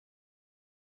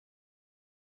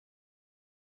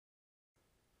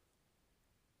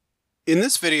In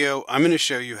this video, I'm going to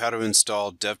show you how to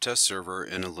install DevTest Server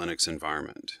in a Linux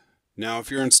environment. Now, if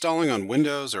you're installing on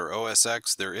Windows or OS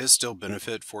X, there is still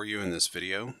benefit for you in this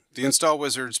video. The install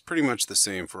wizard is pretty much the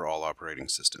same for all operating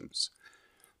systems.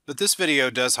 But this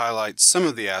video does highlight some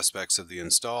of the aspects of the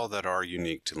install that are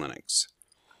unique to Linux.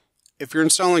 If you're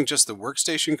installing just the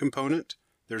workstation component,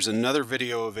 there's another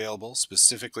video available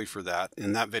specifically for that,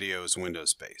 and that video is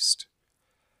Windows-based.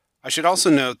 I should also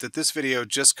note that this video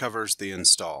just covers the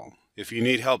install. If you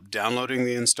need help downloading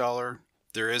the installer,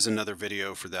 there is another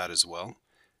video for that as well.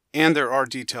 And there are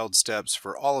detailed steps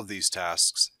for all of these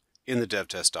tasks in the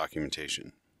DevTest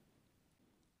documentation.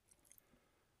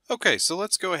 Okay, so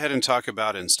let's go ahead and talk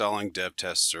about installing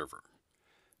DevTest Server.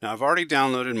 Now, I've already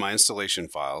downloaded my installation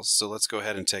files, so let's go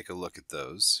ahead and take a look at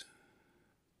those.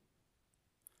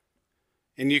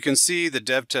 And you can see the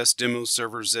DevTest demo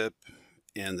server zip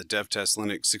and the DevTest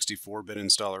Linux 64-bit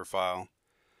installer file.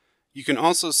 You can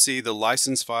also see the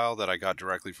license file that I got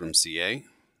directly from CA.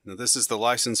 Now, this is the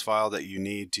license file that you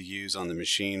need to use on the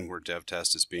machine where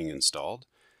DevTest is being installed.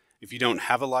 If you don't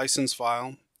have a license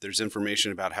file, there's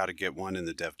information about how to get one in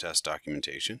the DevTest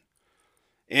documentation.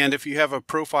 And if you have a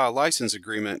profile license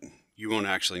agreement, you won't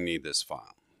actually need this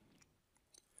file.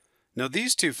 Now,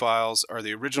 these two files are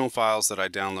the original files that I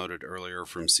downloaded earlier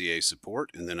from CA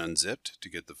support and then unzipped to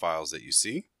get the files that you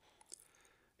see.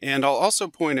 And I'll also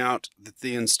point out that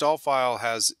the install file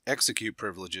has execute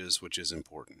privileges, which is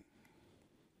important.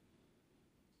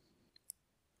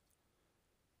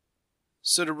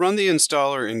 So to run the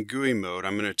installer in Gui mode,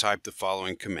 I'm going to type the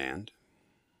following command.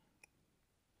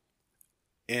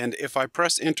 And if I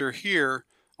press enter here,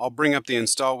 I'll bring up the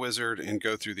install wizard and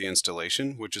go through the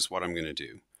installation, which is what I'm going to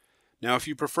do. Now, if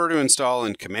you prefer to install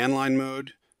in command line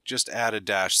mode, just add a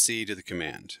 -C to the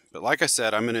command. But like I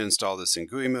said, I'm going to install this in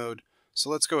Gui mode, so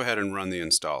let's go ahead and run the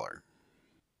installer.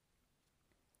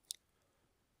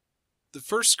 The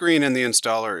first screen in the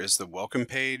installer is the welcome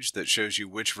page that shows you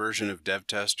which version of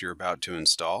DevTest you're about to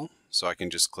install, so I can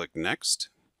just click Next.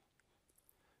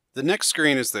 The next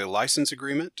screen is the license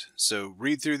agreement, so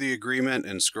read through the agreement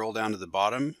and scroll down to the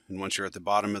bottom, and once you're at the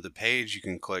bottom of the page, you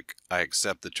can click I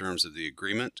accept the terms of the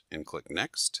agreement and click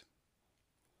Next.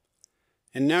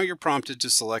 And now you're prompted to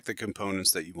select the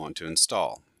components that you want to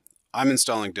install. I'm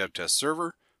installing DevTest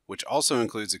Server, which also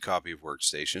includes a copy of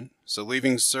Workstation, so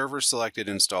leaving Server selected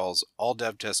installs all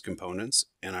DevTest components,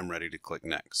 and I'm ready to click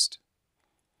Next.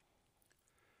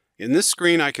 In this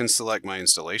screen, I can select my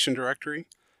installation directory,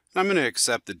 and I'm going to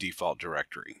accept the default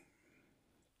directory.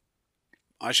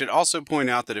 I should also point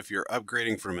out that if you're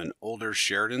upgrading from an older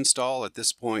shared install, at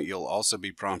this point you'll also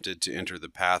be prompted to enter the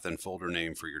path and folder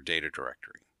name for your data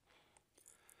directory.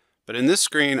 But in this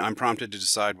screen, I'm prompted to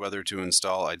decide whether to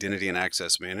install Identity and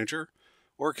Access Manager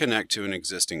or connect to an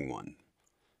existing one.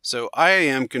 So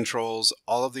IAM controls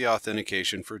all of the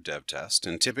authentication for DevTest,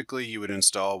 and typically you would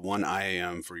install one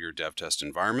IAM for your DevTest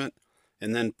environment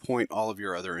and then point all of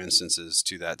your other instances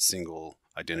to that single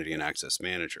Identity and Access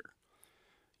Manager.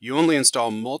 You only install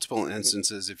multiple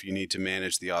instances if you need to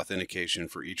manage the authentication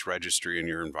for each registry in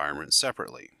your environment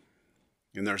separately.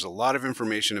 And there's a lot of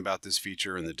information about this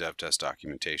feature in the DevTest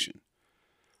documentation.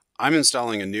 I'm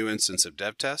installing a new instance of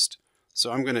DevTest,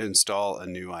 so I'm going to install a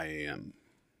new IAM.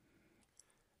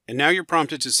 And now you're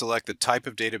prompted to select the type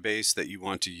of database that you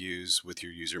want to use with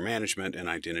your user management and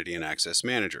Identity and Access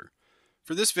Manager.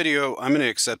 For this video, I'm going to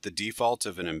accept the default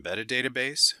of an embedded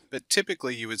database, but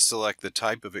typically you would select the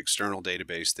type of external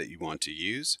database that you want to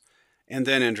use, and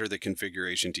then enter the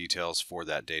configuration details for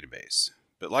that database.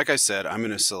 But like I said, I'm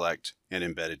going to select an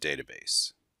embedded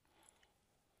database.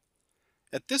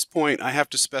 At this point, I have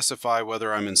to specify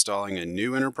whether I'm installing a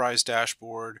new enterprise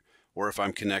dashboard or if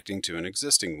I'm connecting to an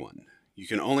existing one. You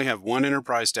can only have one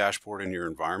enterprise dashboard in your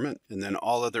environment, and then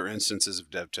all other instances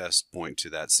of DevTest point to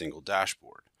that single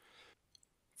dashboard.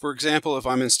 For example, if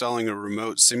I'm installing a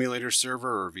remote simulator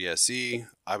server or VSE,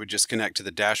 I would just connect to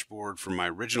the dashboard from my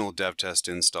original DevTest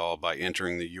install by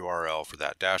entering the URL for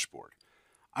that dashboard.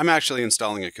 I'm actually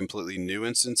installing a completely new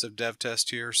instance of DevTest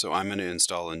here, so I'm going to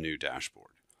install a new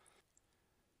dashboard.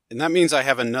 And that means I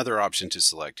have another option to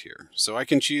select here. So I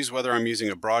can choose whether I'm using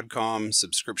a Broadcom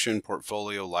Subscription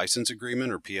Portfolio License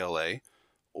Agreement or PLA,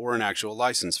 or an actual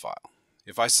license file.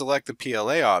 If I select the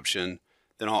PLA option,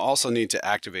 then I'll also need to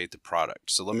activate the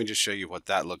product. So let me just show you what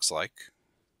that looks like.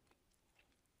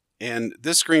 And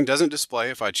this screen doesn't display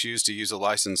if I choose to use a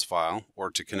license file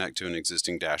or to connect to an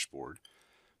existing dashboard.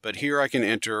 But here I can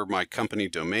enter my company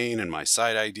domain and my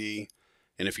site ID.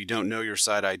 And if you don't know your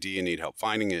site ID and need help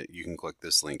finding it, you can click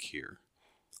this link here.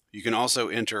 You can also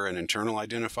enter an internal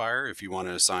identifier if you want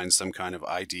to assign some kind of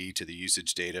ID to the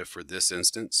usage data for this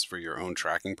instance for your own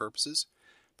tracking purposes,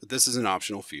 but this is an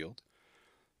optional field.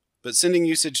 But sending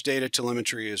usage data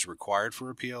telemetry is required for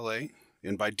a PLA,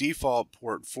 and by default,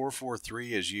 port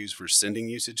 443 is used for sending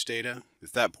usage data.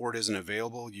 If that port isn't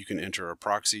available, you can enter a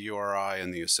proxy URI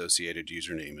and the associated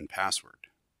username and password.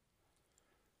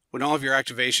 When all of your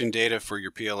activation data for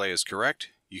your PLA is correct,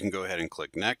 you can go ahead and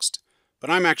click Next. But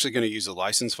I'm actually going to use a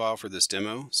license file for this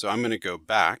demo, so I'm going to go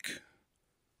back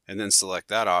and then select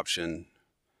that option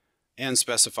and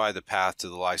specify the path to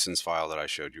the license file that I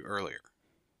showed you earlier.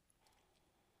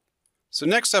 So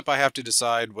next up, I have to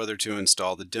decide whether to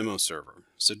install the demo server.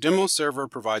 So demo server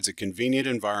provides a convenient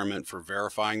environment for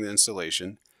verifying the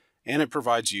installation, and it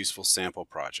provides useful sample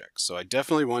projects. So I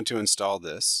definitely want to install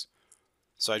this.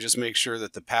 So I just make sure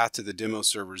that the path to the demo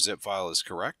server zip file is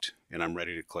correct, and I'm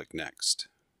ready to click Next.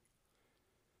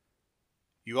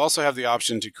 You also have the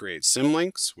option to create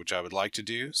symlinks, which I would like to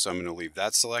do, so I'm going to leave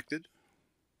that selected.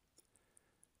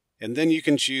 And then you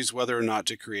can choose whether or not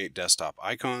to create desktop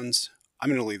icons. I'm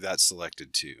going to leave that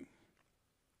selected too.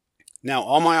 Now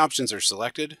all my options are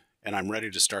selected, and I'm ready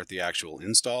to start the actual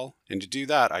install. And to do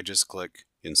that, I just click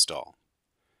Install.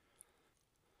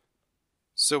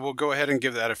 So we'll go ahead and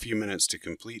give that a few minutes to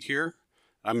complete here.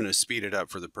 I'm going to speed it up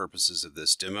for the purposes of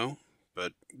this demo,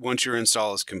 but once your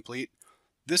install is complete,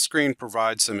 this screen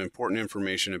provides some important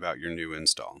information about your new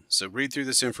install. So read through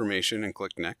this information and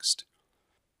click Next.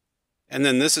 And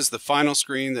then this is the final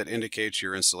screen that indicates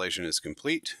your installation is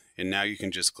complete, and now you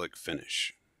can just click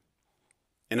Finish.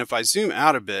 And if I zoom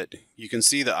out a bit, you can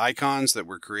see the icons that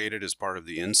were created as part of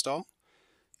the install,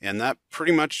 and that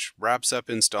pretty much wraps up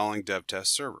installing DevTest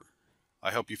Server.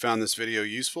 I hope you found this video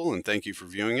useful, and thank you for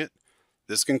viewing it.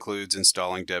 This concludes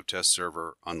installing DevTest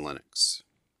Server on Linux.